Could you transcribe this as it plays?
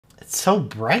It's so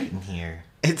bright in here.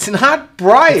 It's not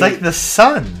bright. It's like the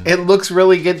sun. It looks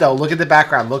really good, though. Look at the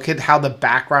background. Look at how the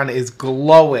background is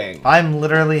glowing. I'm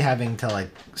literally having to,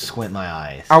 like, squint my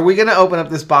eyes. Are we going to open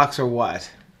up this box or what?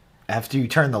 After you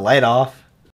turn the light off.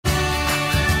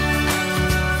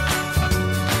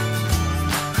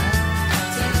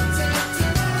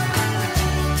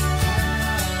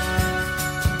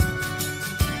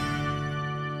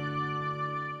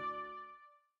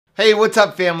 Hey, what's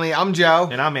up, family? I'm Joe.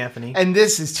 And I'm Anthony. And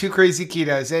this is Two Crazy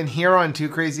Ketos. And here on Two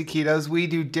Crazy Ketos, we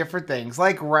do different things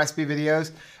like recipe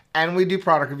videos, and we do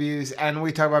product reviews, and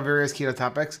we talk about various keto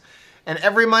topics. And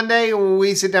every Monday,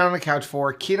 we sit down on the couch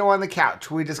for Keto on the Couch.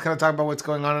 We just kind of talk about what's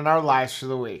going on in our lives for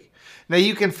the week. Now,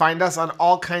 you can find us on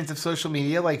all kinds of social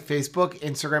media like Facebook,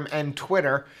 Instagram, and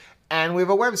Twitter. And we have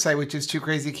a website, which is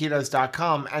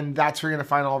twocrazyketos.com, and that's where you're going to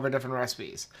find all of our different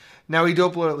recipes. Now, we do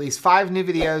upload at least 5 new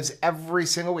videos every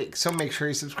single week, so make sure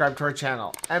you subscribe to our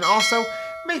channel. And also,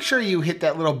 make sure you hit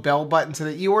that little bell button so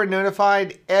that you are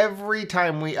notified every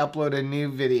time we upload a new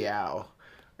video.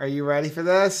 Are you ready for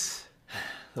this?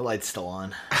 The light's still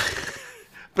on.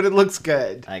 But it looks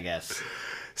good. I guess.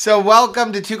 So,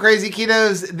 welcome to Two Crazy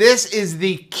Ketos. This is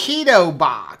the Keto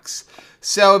Box.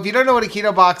 So if you don't know what a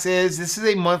Keto Box is, this is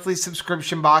a monthly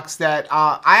subscription box that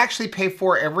I actually pay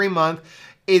for every month.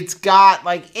 It's got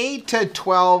like 8 to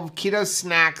 12 keto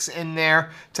snacks in there.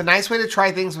 It's a nice way to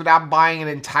try things without buying an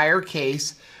entire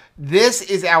case. This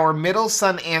is our middle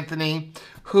son, Anthony,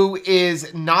 who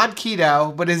is not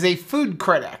keto, but is a food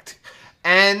critic.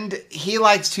 And he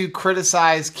likes to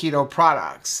criticize keto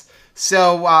products.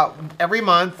 So every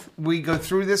month we go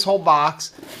through this whole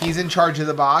box. He's in charge of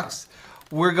the box.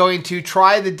 We're going to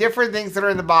try the different things that are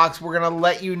in the box. We're going to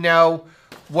let you know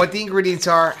what the ingredients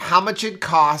are, how much it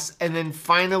costs, and then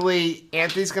finally,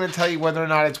 Anthony's going to tell you whether or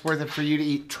not it's worth it for you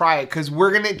to try it, because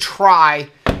we're going to try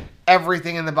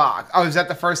everything in the box. Oh, is that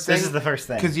the first thing? This is the first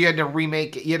thing. Because you had to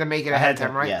remake it. You had to make it ahead of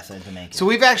time, right? Yes, I had to make it. So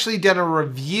we've actually done a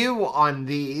review on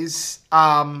these.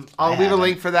 I'll leave a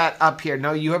link for that up here.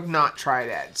 No, you have not tried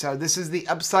it. So this is the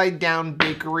Upside Down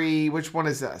Bakery. Which one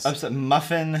is this? Upside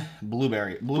Muffin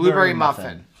Blueberry. Blueberry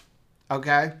muffin.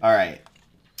 Okay. All right.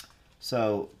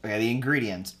 So, okay, the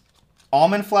ingredients.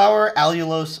 Almond flour,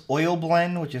 allulose oil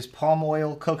blend, which is palm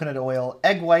oil, coconut oil,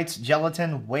 egg whites,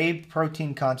 gelatin, whey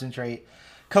protein concentrate,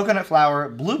 coconut flour,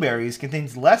 blueberries,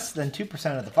 contains less than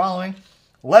 2% of the following.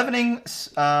 Leavening,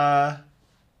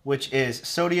 which is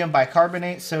sodium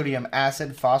bicarbonate, sodium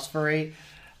acid phosphorate,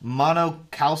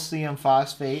 monocalcium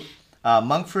phosphate,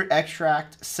 monk fruit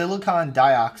extract, silicon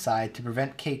dioxide to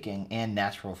prevent caking, and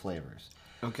natural flavors.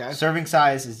 Okay. Serving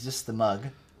size is just the mug.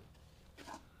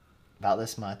 About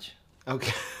this much.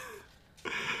 Okay.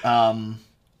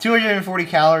 240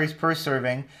 calories per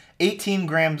serving, 18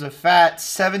 grams of fat,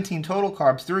 17 total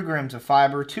carbs, 3 grams of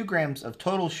fiber, 2 grams of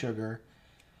total sugar,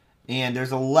 and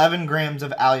there's 11 grams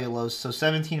of allulose, so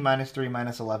 17 minus 3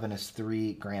 minus 11 is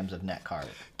 3 grams of net carb.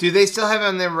 Do they still have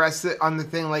on the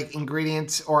thing like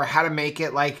ingredients or how to make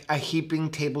it like a heaping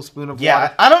tablespoon of water?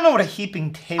 Yeah, I don't know what a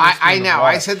heaping tablespoon I know, of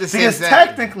water. I said the same because thing.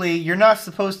 technically, you're not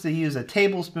supposed to use a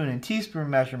tablespoon and teaspoon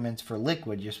measurements for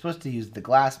liquid. You're supposed to use the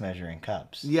glass measuring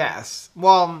cups. Yes.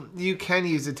 Well, you can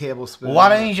use a tablespoon. Well, why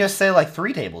don't you just say like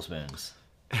 3 tablespoons?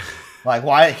 Like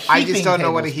why? I just don't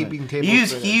know what a heaping tablespoon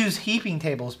is. Use heaping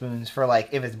tablespoons for like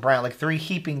if it's brown, like 3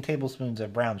 heaping tablespoons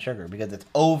of brown sugar because it's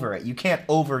over it. You can't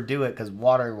overdo it because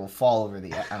water will fall over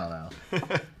the. I don't know.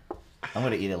 I'm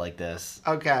gonna eat it like this.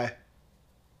 Okay.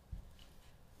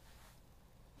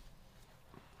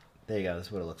 There you go.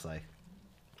 That's what it looks like.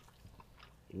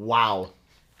 Wow.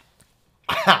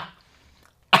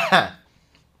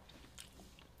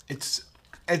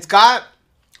 It's got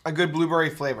a good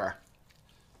blueberry flavor.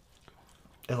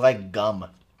 It's like gum.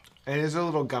 It is a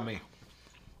little gummy.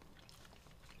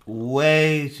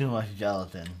 Way too much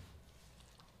gelatin.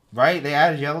 Right? They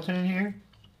added gelatin in here?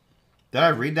 Did I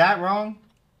read that wrong?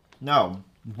 No.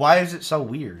 Why is it so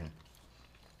weird?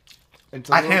 I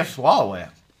can't swallow it.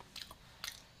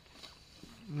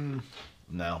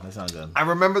 No, that's not good. I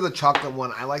remember the chocolate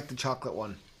one. I like the chocolate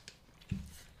one.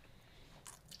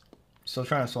 Still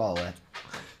trying to swallow it.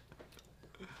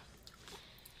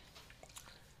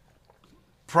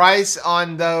 Price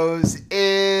on those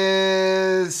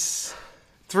is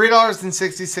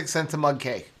 $3.66 a mug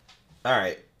cake. All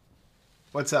right.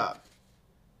 What's up?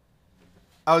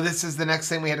 Oh, this is the next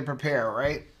thing we had to prepare,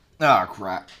 right? Oh,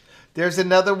 crap. There's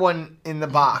another one in the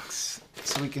box,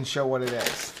 so we can show what it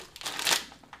is.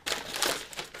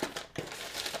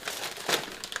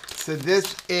 So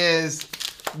this is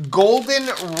Golden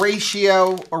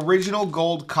Ratio Original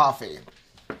Gold Coffee.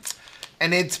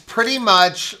 And it's pretty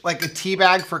much like a tea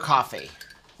bag for coffee,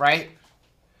 right?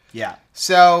 Yeah.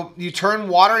 So you turn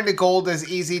water into gold as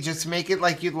easy. Just make it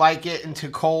like you'd like it into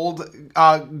cold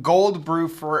gold brew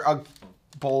for a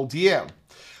bold you.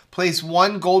 Place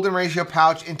 1 golden ratio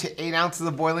pouch into 8 ounces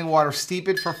of boiling water. Steep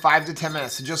it for 5 to 10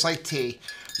 minutes, so just like tea.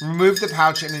 Remove the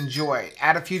pouch and enjoy.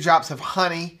 Add a few drops of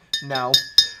honey,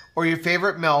 or your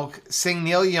favorite milk. Sing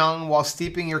Neil Young while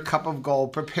steeping your cup of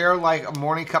gold. Prepare like a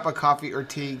morning cup of coffee or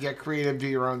tea. Get creative, do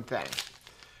your own thing.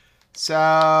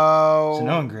 So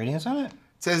no ingredients on it?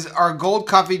 It says, our gold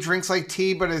coffee drinks like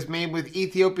tea, but is made with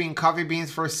Ethiopian coffee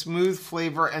beans for a smooth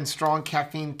flavor and strong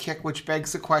caffeine kick, which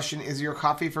begs the question, is your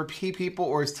coffee for tea people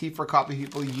or is tea for coffee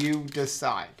people? You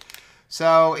decide.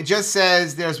 So it just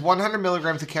says there's 100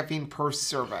 milligrams of caffeine per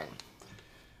serving.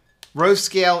 Roast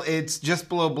scale, it's just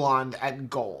below blonde at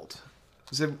gold.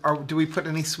 Do we put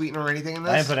any sweetener or anything in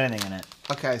this? I didn't put anything in it.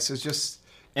 Okay, so it's just...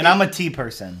 And I'm a tea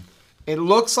person. It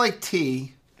looks like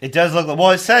tea. It does look like...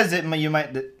 Well, it says it. You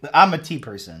might... I'm a tea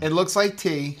person. It looks like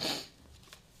tea.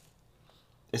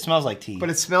 It smells like tea.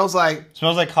 But it smells like... It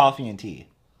smells like coffee and tea.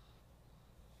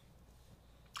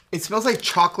 It smells like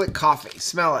chocolate coffee.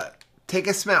 Smell it. Take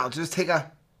a smell. Just take an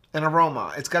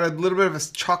aroma. It's got a little bit of a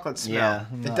chocolate smell.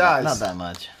 Yeah. It does. Not that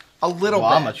much. A little bit.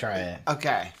 I'm going to try it.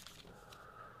 Okay.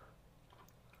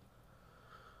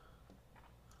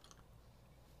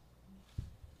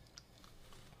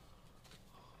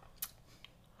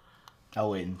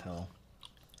 I'll wait until...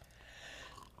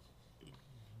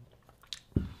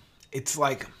 It's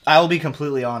like... I will be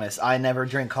completely honest. I never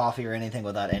drink coffee or anything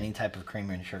without any type of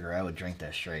creamer and sugar. I would drink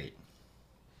that straight.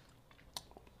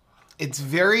 It's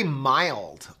very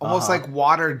mild. Almost like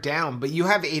watered down. But you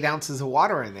have 8 ounces of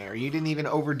water in there. You didn't even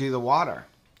overdo the water.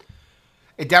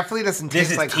 It definitely doesn't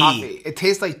taste like coffee. It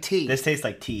tastes like tea. This tastes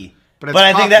like tea. But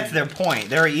I think that's their point.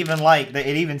 They're even like...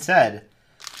 It even said,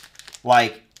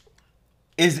 like...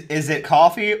 Is it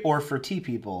coffee or for tea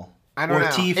people? I don't know.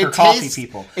 Or tea for coffee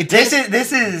people? This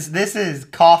is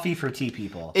coffee for tea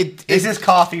people. This is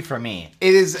coffee for me.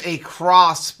 It is a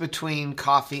cross between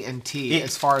coffee and tea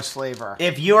as far as flavor.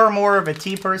 If you're more of a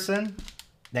tea person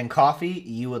than coffee,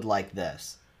 you would like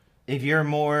this. If you're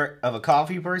more of a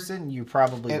coffee person, you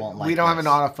probably won't like this. We don't have an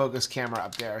autofocus camera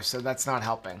up there, so that's not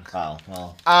helping. Oh,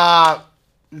 well.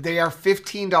 They are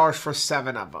 $15 for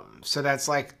 7 of them. So that's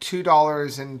like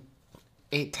 $2.10,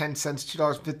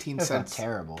 $2.15 That's not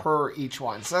terrible. per each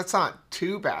one. So that's not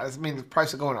too bad. I mean, the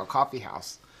price of going to a coffee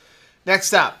house.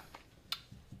 Next up.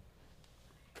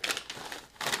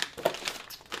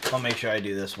 I'll make sure I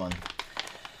do this one.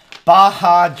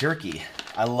 Baja jerky.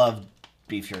 I love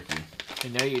beef jerky. I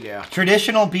know you do.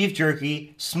 Traditional beef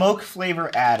jerky, smoke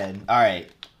flavor added. All right.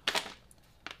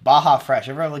 Baja Fresh.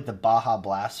 Ever have like the Baja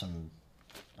Blast from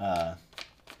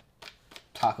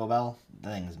Taco Bell?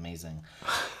 That thing is amazing.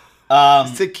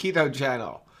 It's a keto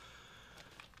channel.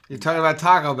 You're talking about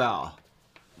Taco Bell.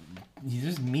 You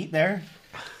just meat there?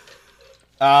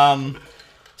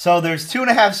 So there's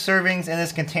 2.5 servings in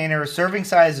this container. Serving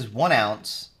size is 1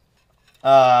 ounce.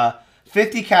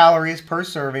 50 calories per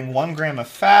serving. 1 gram of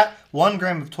fat. 1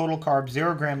 gram of total carbs.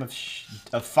 0 gram of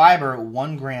fiber.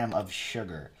 1 gram of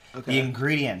sugar. Okay. The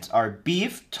ingredients are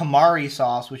beef tamari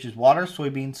sauce, which is water,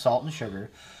 soybeans, salt, and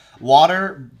sugar.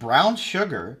 Water, brown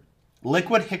sugar.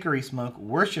 Liquid hickory smoke,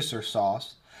 Worcestershire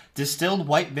sauce, distilled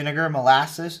white vinegar,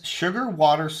 molasses, sugar,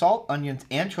 water, salt, onions,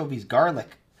 anchovies,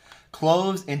 garlic,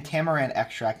 cloves, and tamarind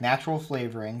extract, natural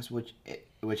flavorings,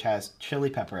 which has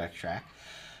chili pepper extract,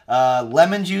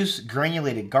 lemon juice,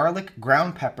 granulated garlic,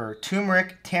 ground pepper,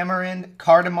 turmeric, tamarind,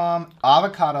 cardamom,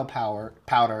 avocado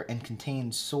powder, and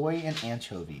contains soy and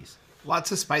anchovies.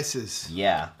 Lots of spices.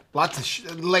 Yeah. Lots of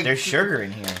there's sugar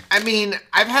in here. I mean,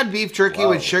 I've had beef jerky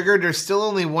with sugar. There's still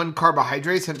only 1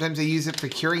 carbohydrate. Sometimes they use it for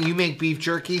curing. You make beef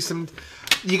jerky.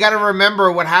 You got to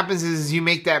remember what happens is you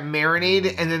make that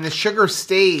marinade, and then the sugar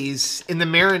stays in the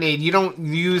marinade. You don't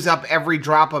use up every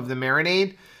drop of the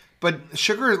marinade, but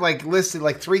sugar is like listed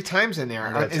like 3 times in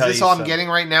there. Is this all I'm getting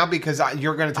right now? Because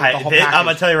you're going to take the whole package. I'm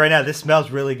going to tell you right now, this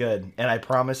smells really good, and I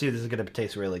promise you, this is going to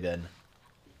taste really good.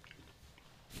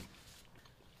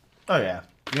 Oh yeah.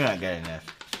 You're not getting this.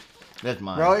 That's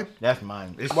mine. Really? That's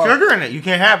mine. There's sugar in it. You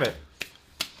can't have it.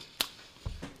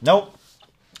 Nope.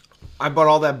 I bought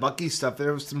all that Bucky stuff.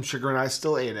 There was some sugar and I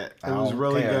still ate it. It was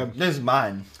really good. This is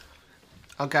mine.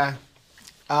 Okay.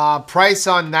 Price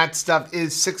on that stuff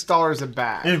is $6 a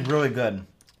bag. It's really good.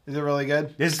 Is it really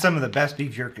good? This is some of the best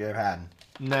beef jerky I've had.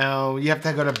 No, you have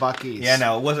to go to Bucky's. Yeah,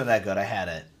 no, it wasn't that good. I had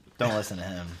it. Don't listen to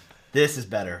him. This is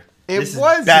better. This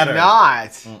was better.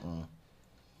 Not. Mm-mm.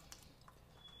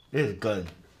 This is good.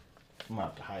 I'm going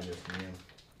to have to hide this from you.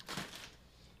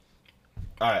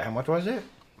 Alright, how much was it?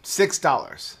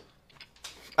 $6.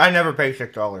 I never pay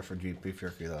 $6 for beef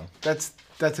jerky though. That's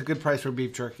a good price for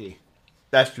beef jerky.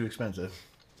 That's too expensive.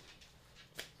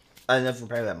 I never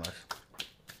pay that much.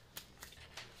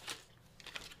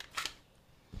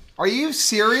 Are you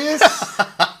serious?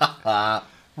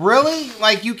 Really?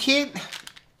 Like, you can't...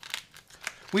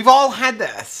 We've all had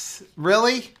this.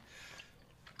 Really?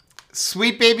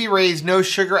 Sweet Baby Ray's no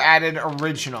sugar added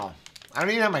original. I don't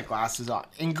even have my glasses on.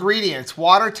 Ingredients: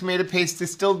 water, tomato paste,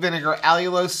 distilled vinegar,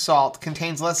 allulose, salt.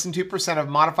 Contains less than 2% of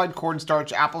modified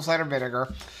cornstarch, apple cider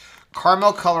vinegar,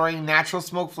 caramel coloring, natural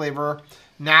smoke flavor,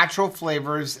 natural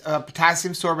flavors,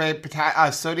 potassium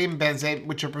sorbate, sodium benzate,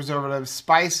 which are preservatives,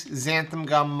 spice, xanthan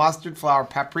gum, mustard flour,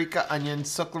 paprika, onion,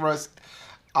 sucralose,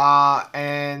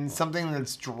 and something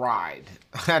that's dried.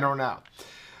 I don't know.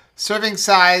 Serving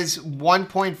size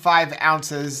 1.5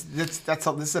 ounces. This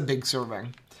is a big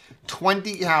serving.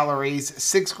 20 calories,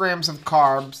 6 grams of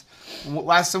carbs,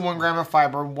 less than 1 gram of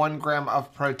fiber, 1 gram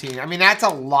of protein. I mean, that's a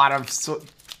lot of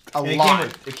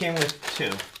It came with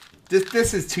 2.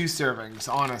 This is 2 servings,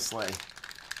 honestly.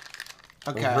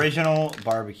 Okay. Original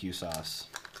barbecue sauce.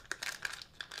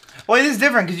 Well, it is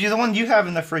different because the one you have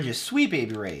in the fridge is Sweet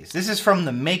Baby Ray's. This is from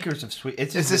the makers of Sweet.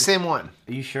 It's the same one.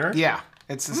 Are you sure? Yeah,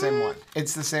 it's the same one.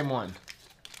 It's the same one.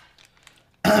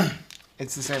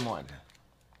 It's the same one.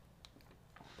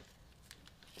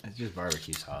 It's just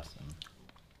barbecue sauce.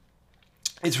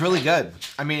 It's really good.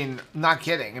 I mean, not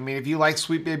kidding. I mean, if you like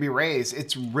Sweet Baby Ray's,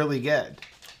 it's really good.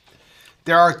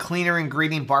 There are cleaner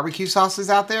ingredient barbecue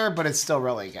sauces out there, but it's still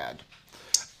really good.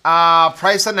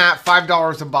 Price on that,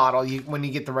 $5 a bottle when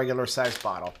you get the regular size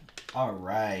bottle. All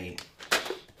right.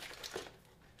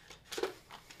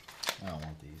 I don't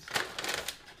want these.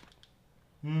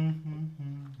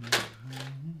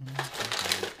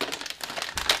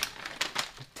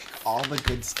 All the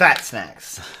good stuff. Fat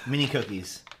snacks, mini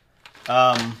cookies.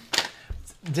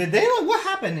 Did they? What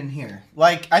happened in here?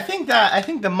 Like, I think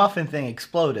the muffin thing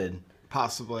exploded.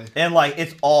 Possibly. And like,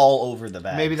 it's all over the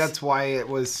bag. Maybe that's why it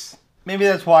was. Maybe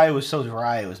that's why it was so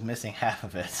dry. It was missing half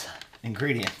of its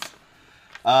ingredients.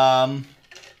 Have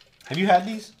you had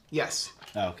these? Yes.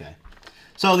 Oh, okay.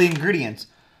 So the ingredients: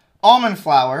 almond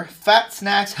flour, fat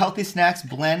snacks, healthy snacks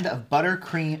blend of butter,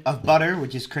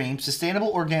 which is cream,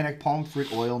 sustainable organic palm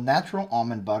fruit oil, natural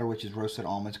almond butter, which is roasted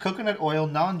almonds, coconut oil,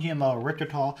 non-GMO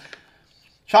erythritol,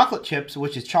 chocolate chips,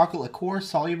 which is chocolate liqueur,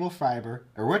 soluble fiber,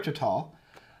 erythritol,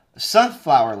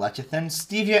 sunflower lecithin,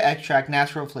 stevia extract,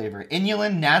 natural flavor,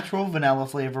 inulin, natural vanilla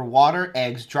flavor, water,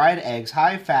 eggs, dried eggs,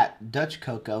 high-fat Dutch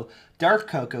cocoa, dark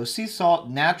cocoa, sea salt,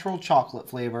 natural chocolate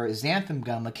flavor, xanthan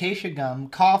gum, acacia gum,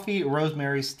 coffee,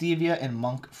 rosemary, stevia, and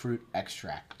monk fruit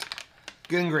extract.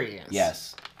 Good ingredients.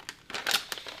 Yes.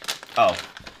 Oh.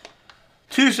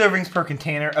 2 servings per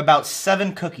container, about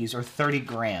 7 cookies or 30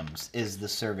 grams is the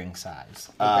serving size.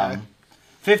 Okay.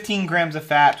 15 grams of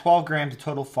fat, 12 grams of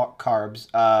total carbs,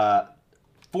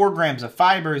 4 grams of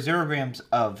fiber, 0 grams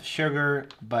of sugar,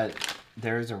 but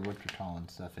there's erythritol and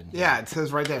stuff in here. Yeah, it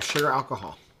says right there, sugar,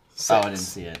 alcohol. 6. Oh, I didn't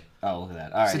see it. Oh, look at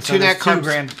that. All right, So 2 net carbs. 2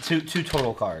 grams, two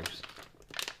total carbs.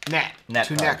 Net 2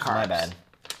 Carbs, net carbs. my bad.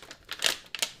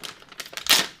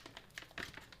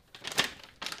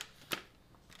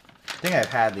 I think I've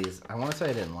had these. I want to say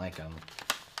I didn't like them.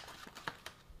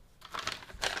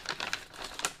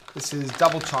 This is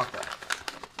double chocolate.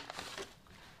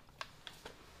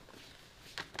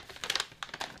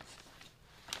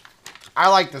 I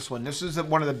like this one. This is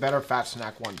one of the better fat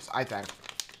snack ones, I think.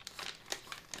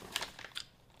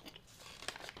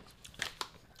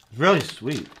 It's really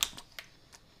sweet.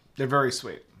 They're very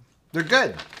sweet. They're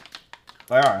good.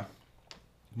 They are.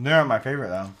 They're not my favorite,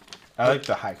 though. I like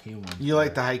the high key ones. You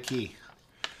like the high key.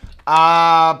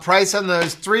 Price on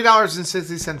those,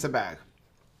 $3.60 a bag.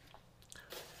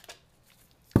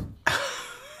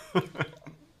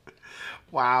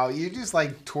 Wow, you just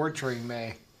like torturing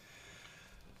me.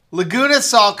 Laguna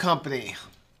Salt Company.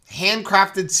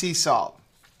 Handcrafted sea salt.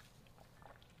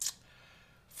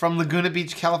 From Laguna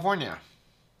Beach, California.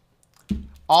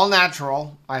 All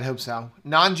natural. I'd hope so.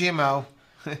 Non-GMO.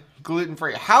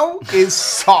 Gluten-free. How is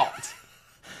salt?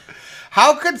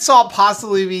 How could salt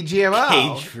possibly be GMO?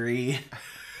 Cage-free.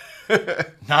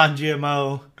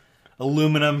 Non-GMO.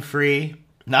 Aluminum-free.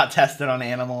 Not tested on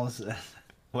animals.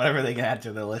 Whatever they can add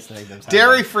to the list to make them sound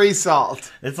Dairy-free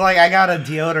salt. It's like I got a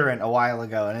deodorant a while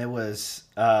ago, and it was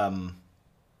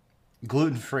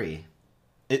gluten-free.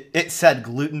 It said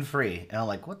gluten-free, and I'm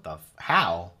like, what the?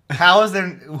 How? How is there?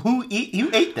 Who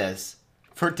ate this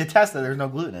to test that there's no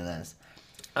gluten in this?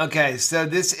 Okay, so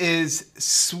this is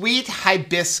sweet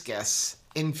hibiscus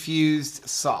infused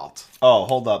salt. Oh,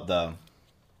 hold up though.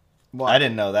 What? I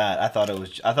didn't know that. I thought it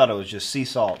was just sea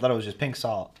salt. I thought it was just pink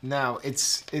salt. No,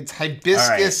 it's hibiscus.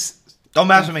 Right. Don't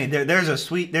mess with me. There's a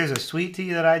sweet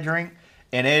tea that I drink,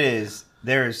 and it's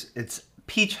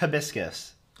peach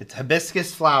hibiscus. It's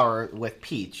hibiscus flower with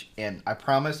peach, and I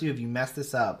promise you, if you mess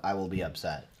this up, I will be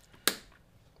upset.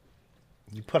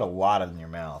 You put a lot in your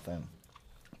mouth, and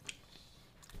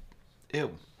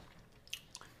Ew.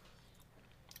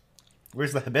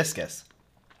 Where's the hibiscus?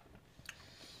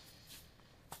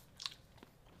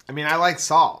 I mean, I like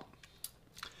salt.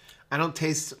 I don't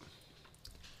taste.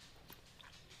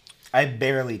 I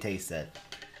barely taste it.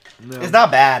 No. It's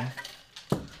not bad.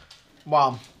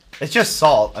 Well, It's just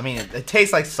salt. I mean, it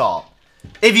tastes like salt.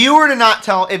 If you were to not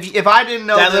tell, if I didn't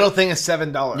know that little thing is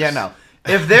 $7. Yeah, no.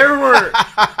 If there were,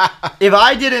 if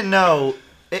I didn't know,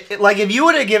 like if you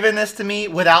would have given this to me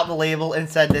without the label and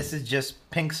said this is just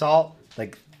pink salt,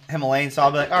 like Himalayan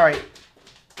salt, I'd be like, all right.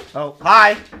 Oh,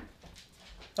 hi.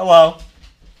 Hello.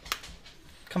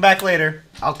 Come back later.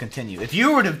 I'll continue. If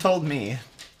you would have told me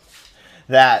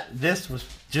that this was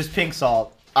just pink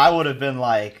salt, I would have been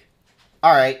like,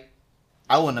 all right.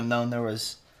 I wouldn't have known there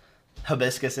was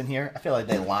hibiscus in here. I feel like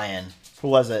they lying. Who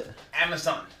was it?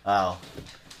 Amazon. Oh.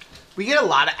 We get a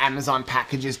lot of Amazon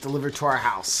packages delivered to our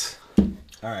house. All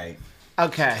right.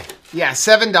 Okay. Yeah,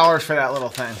 $7 for that little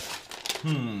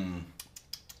thing.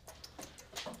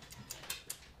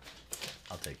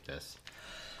 I'll take this.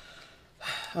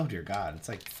 Oh, dear God. It's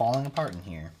like falling apart in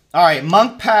here. All right.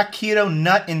 Monk Pack Keto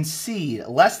Nut and Seed.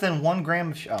 Less than 1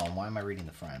 gram of... Oh, why am I reading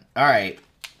the front? All right.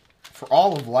 For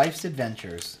all of life's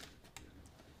adventures.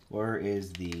 Where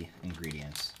is the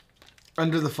ingredients?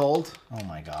 Under the fold. Oh,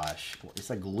 my gosh. It's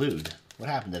like glued. What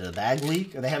happened? Did the bag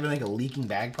leak? Are they having like a leaking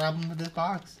bag problem with this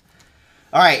box?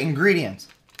 All right. Ingredients.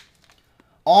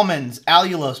 Almonds,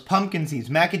 allulose, pumpkin seeds,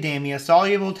 macadamia,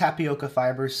 soluble tapioca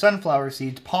fibers, sunflower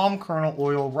seeds, palm kernel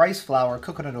oil, rice flour,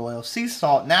 coconut oil, sea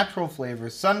salt, natural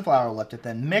flavors, sunflower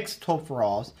lecithin, mixed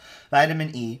topherols,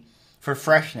 vitamin E for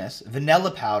freshness,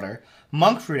 vanilla powder,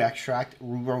 monk fruit extract,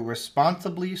 were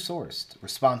responsibly sourced.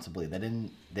 Responsibly. They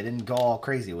didn't go all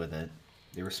crazy with it.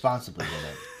 They responsibly did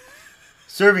it.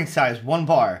 Serving size, 1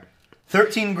 bar.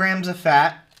 13 grams of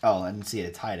fat. Oh, I didn't see it.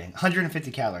 It's hiding.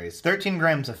 150 calories. 13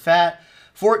 grams of fat.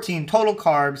 14 total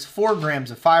carbs, 4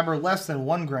 grams of fiber, less than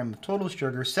 1 gram of total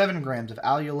sugar, 7 grams of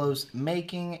allulose,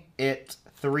 making it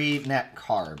 3 net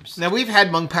carbs. Now, we've had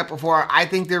Monk Pack before. I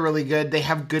think they're really good. They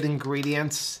have good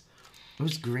ingredients. It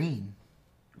was green.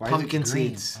 Why Pumpkin is it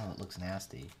green? seeds. Oh, it looks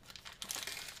nasty.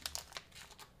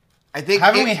 I think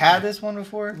Haven't we had this one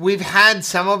before? We've had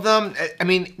some of them. I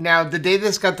mean, now, the day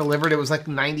this got delivered, it was like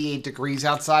 98 degrees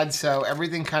outside, so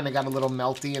everything kind of got a little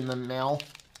melty in the mail.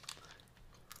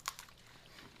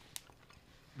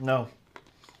 No.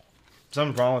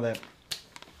 Something's wrong with it.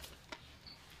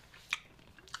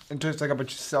 It tastes like a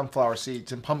bunch of sunflower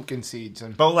seeds and pumpkin seeds.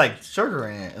 And But like sugar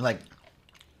in it. Like,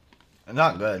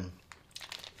 not good.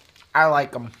 I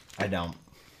like them. I don't.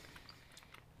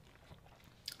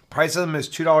 Price of them is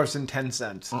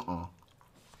 $2.10.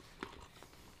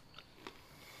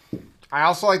 I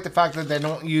also like the fact that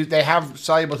they have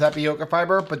soluble tapioca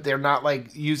fiber, but they're not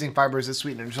like using fiber as a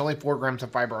sweetener. There's only 4 grams of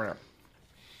fiber in it.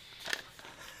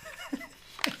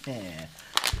 Yeah.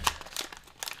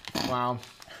 Wow.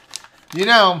 You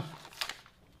know,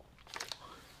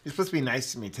 you're supposed to be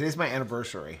nice to me. Today's my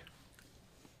anniversary.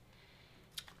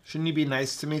 Shouldn't you be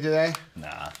nice to me today?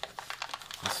 Nah.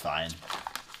 It's fine.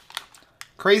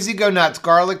 Crazy Go Nuts,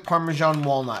 garlic, Parmesan,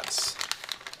 walnuts.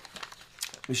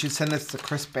 We should send this to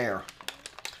Chris Bear.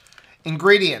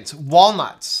 Ingredients,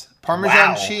 walnuts,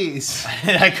 Parmesan cheese.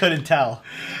 I couldn't tell.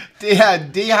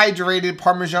 Dehydrated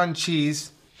Parmesan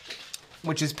cheese,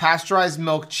 which is pasteurized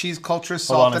milk, cheese culture,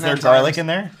 salt, Hold on, and is there garlic in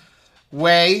there?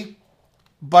 whey,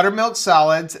 buttermilk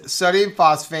solids, sodium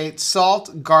phosphate,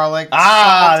 salt, garlic,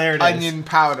 there it is. onion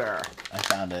powder. I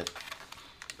found it.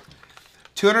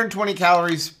 220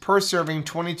 calories per serving,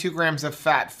 22 grams of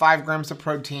fat, 5 grams of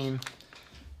protein,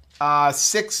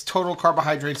 6 total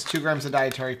carbohydrates, 2 grams of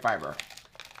dietary fiber.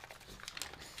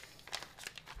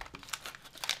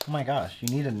 Oh my gosh, you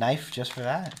need a knife just for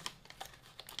that?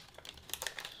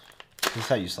 This is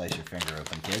how you slice your finger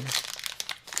open, kids.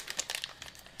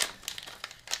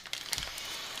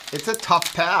 It's a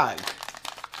tough bag.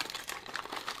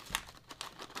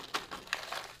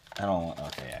 I don't...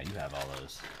 Okay, yeah, you have all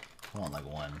those. I want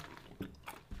like one.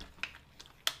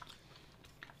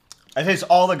 I taste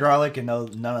all the garlic and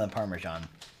none of the Parmesan.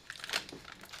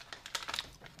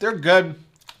 They're good.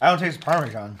 I don't taste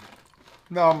Parmesan.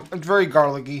 No, it's very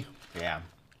garlicky, Yeah.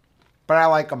 but I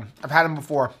like them. I've had them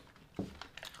before.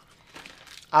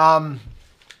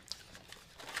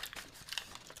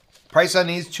 Price on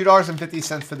these,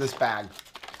 $2.50 for this bag.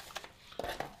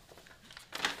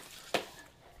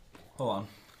 Hold on.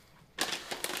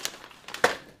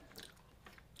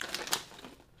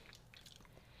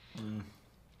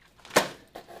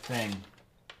 Thing.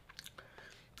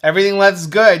 Everything left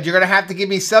good. You're going to have to give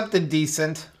me something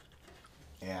decent.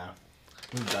 Yeah.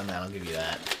 We've done that. I'll give you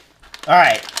that. All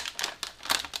right.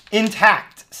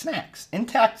 Intact snacks.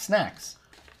 Intact snacks.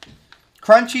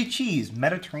 Crunchy cheese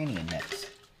Mediterranean mix.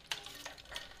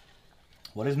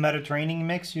 What is Mediterranean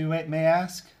mix, you may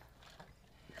ask?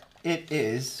 It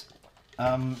is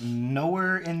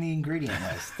nowhere in the ingredient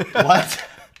list. What?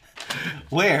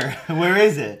 Where? Where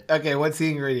is it? Okay, what's the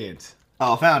ingredients?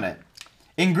 Oh, found it.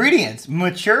 Ingredients: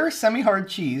 mature semi-hard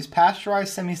cheese,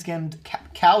 pasteurized semi-skimmed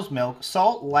cow's milk,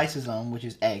 salt, lysosome, which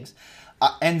is eggs,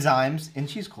 enzymes in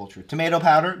cheese culture, tomato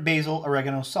powder, basil,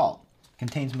 oregano, salt.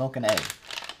 Contains milk and egg.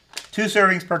 2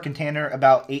 servings per container,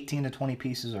 about 18 to 20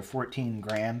 pieces or 14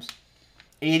 grams.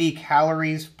 80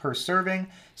 calories per serving,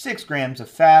 6 grams of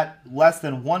fat, less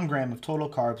than 1 gram of total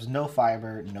carbs, no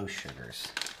fiber, no sugars.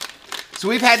 So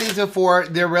we've had these before.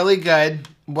 They're really good.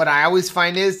 What I always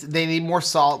find is they need more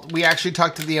salt. We actually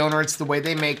talked to the owner. It's the way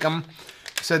they make them.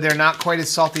 So they're not quite as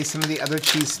salty as some of the other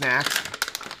cheese snacks.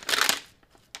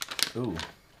 Ooh.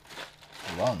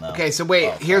 Well, no. Okay, so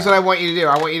wait. Here's what I want you to do.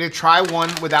 I want you to try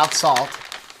one without salt.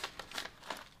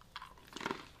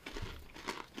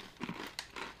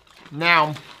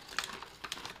 Now,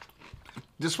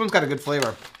 this one's got a good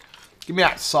flavor. Give me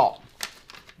that salt.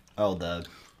 Oh, the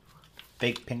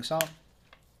fake pink salt?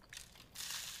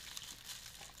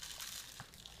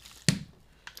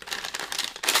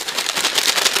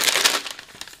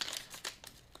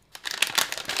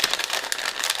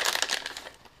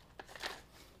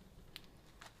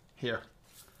 Here.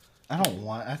 I don't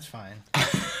want... That's fine.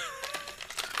 It's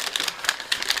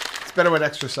better with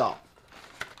extra salt.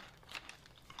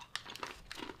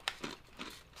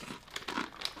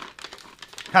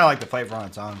 Kind of like the flavor on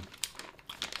its own.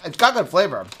 It's got good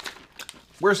flavor.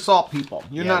 We're salt people.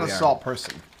 You're Yeah, not a we are. salt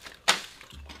person.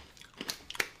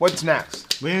 What's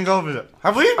next? We didn't go over the...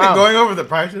 Have we been going over the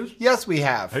prices? Yes, we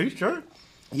have. Are you sure?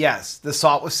 Yes, the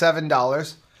salt was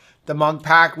 $7. The mug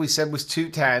pack we said was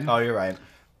 $2.10. Oh, you're right.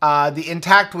 The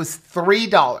intact was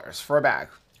 $3 for a bag.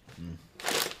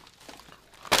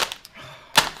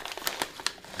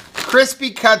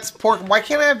 Crispy cuts pork. Why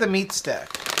can't I have the meat stick?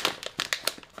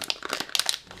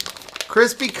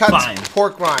 Crispy cuts Fine.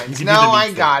 pork rinds. You No, can do the meat I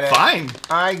stick. got it. Fine.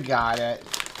 I got it.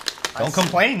 Don't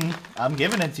complain. I'm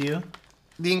giving it to you.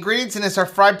 The ingredients in this are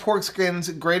fried pork skins,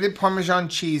 grated Parmesan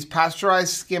cheese,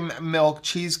 pasteurized skim milk,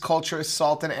 cheese culture,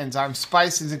 salt, and enzymes,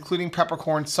 spices, including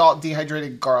peppercorn, salt,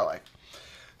 dehydrated garlic.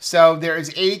 So there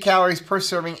is 80 calories per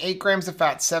serving, 8 grams of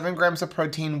fat, 7 grams of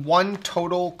protein, 1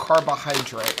 total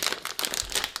carbohydrate.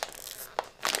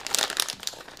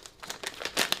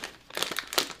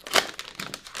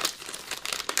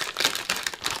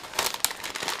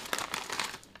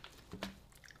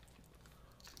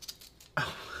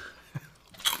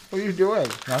 What are you doing?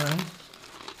 Nothing.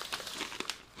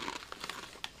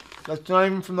 That's not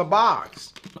even from the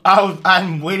box.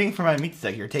 I'm waiting for my meat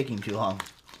stick. You're taking too long.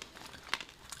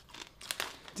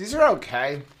 These are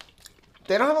okay.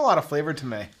 They don't have a lot of flavor to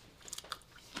me.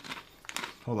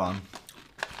 Hold on.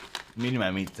 I'm eating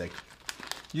my meat stick.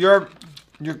 You're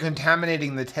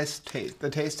contaminating the taste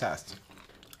test.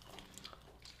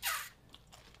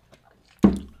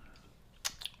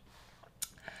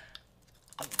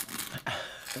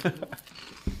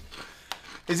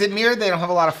 Is it me or they don't have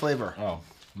a lot of flavor? Oh,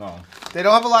 no. They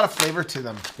don't have a lot of flavor to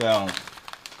them. They don't.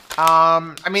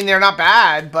 I mean, they're not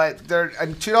bad, but they're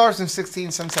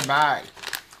 $2.16 a bag.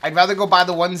 I'd rather go buy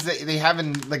the ones that they have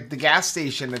in like the gas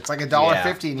station. It's like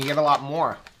 $1.50 and you get a lot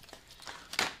more.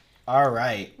 All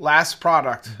right. Last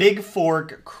product. Big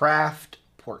Fork Craft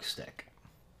Pork Stick.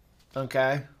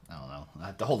 Okay. I don't know. I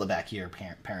have to hold it back here,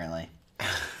 apparently.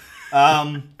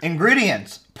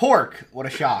 Ingredients. Pork. What a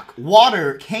shock.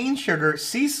 Water, cane sugar,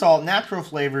 sea salt, natural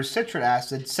flavors, citric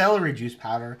acid, celery juice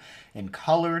powder, and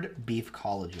colored beef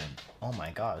collagen. Oh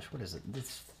my gosh. What is it?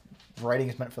 This writing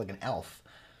is meant for like an elf.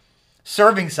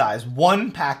 Serving size.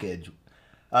 1 package.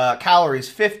 Calories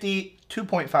 50.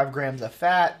 2.5 grams of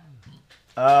fat.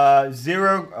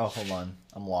 0. Oh, hold on.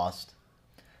 I'm lost.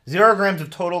 0 grams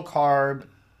of total carb.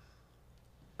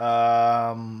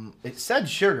 It said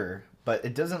sugar, but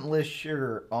it doesn't list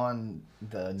sugar on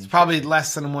the... It's probably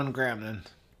less than 1 gram then.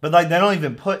 But like they don't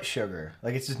even put sugar.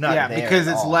 Like it's just not there. Yeah, because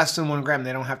at it's all. less than 1 gram.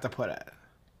 They don't have to put it.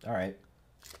 All right.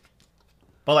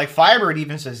 But like fiber, it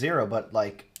even says 0, but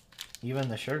like even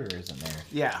the sugar isn't there.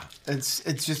 Yeah, it's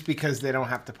just because they don't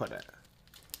have to put it.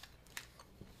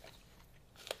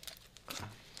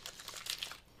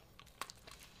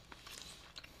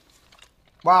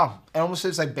 Wow, it almost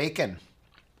tastes like bacon.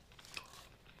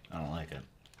 I don't like it.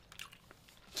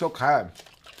 It's okay.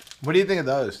 What do you think of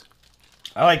those?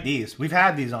 I like these. We've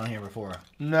had these on here before.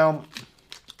 No.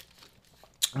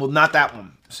 Well, not that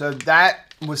one. So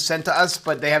that was sent to us,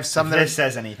 but they have some If that this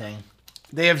says anything.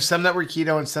 they have some that were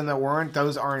keto and some that weren't.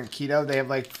 Those aren't keto. They have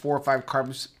like 4 or 5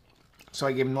 carbs. So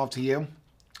I gave them all to you.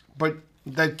 But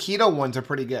the keto ones are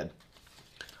pretty good.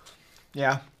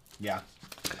 Yeah. Yeah.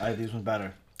 I like these ones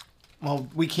better. Well,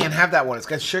 we can't have that one. It's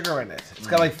got sugar in it. It's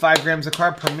got like 5 grams of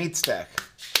carb per meat stick.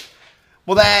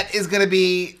 Well, that is going to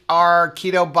be our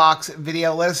Keto Box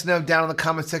video. Let us know down in the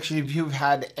comment section if you've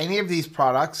had any of these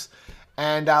products.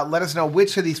 And let us know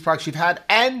which of these products you've had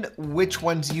and which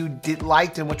ones you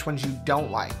liked and which ones you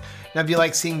don't like. Now, if you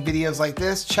like seeing videos like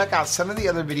this, check out some of the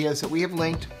other videos that we have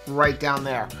linked right down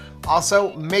there.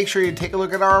 Also, make sure you take a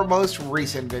look at our most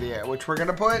recent video, which we're going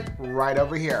to put right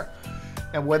over here.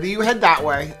 And whether you head that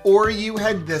way or you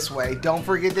head this way, don't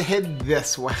forget to head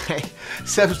this way.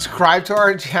 Subscribe to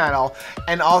our channel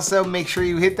and also make sure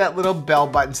you hit that little bell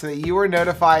button so that you are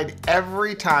notified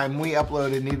every time we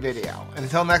upload a new video.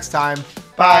 Until next time,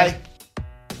 bye.